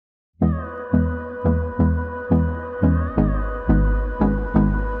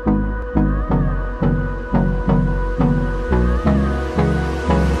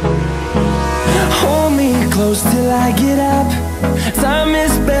I get up. Time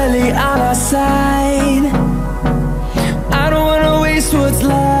is barely on our side. I don't wanna waste what's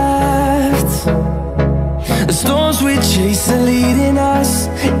left. The storms we chase are leading us,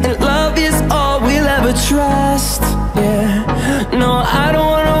 and love is all we'll ever trust. Yeah, no, I don't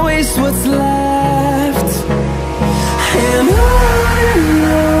wanna waste what's left. And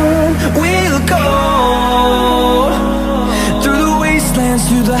on we'll go, through the wastelands,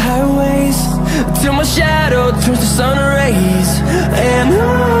 through the highways, till my shadow turns to sun rays. And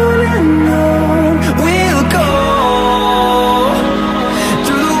on we'll go,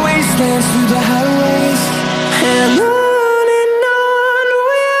 through the wastelands, through the highways, and on we'll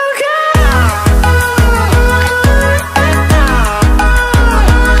go.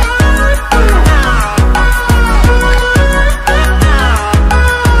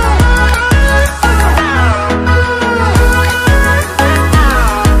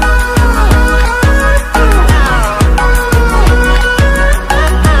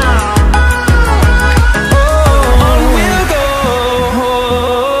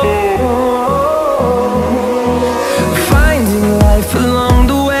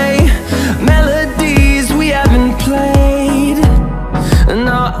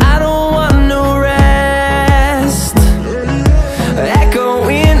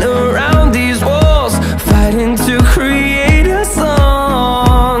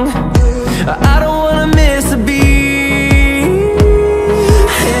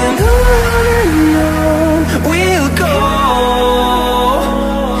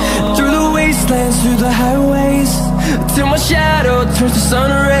 Through the highways, till my shadow turns to sun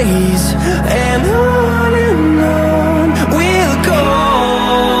rays. And on we'll go,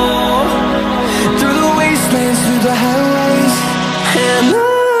 through the wastelands, through the highways, and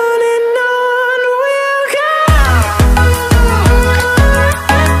on we'll go.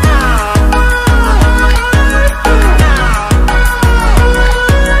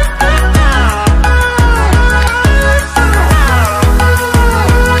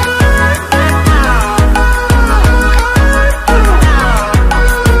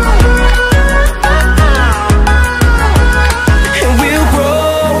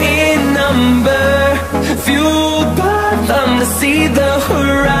 See the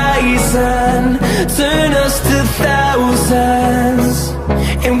horizon, turn us to thousands,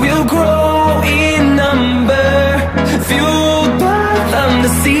 and we'll grow in number, fueled by them to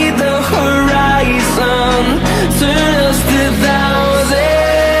see the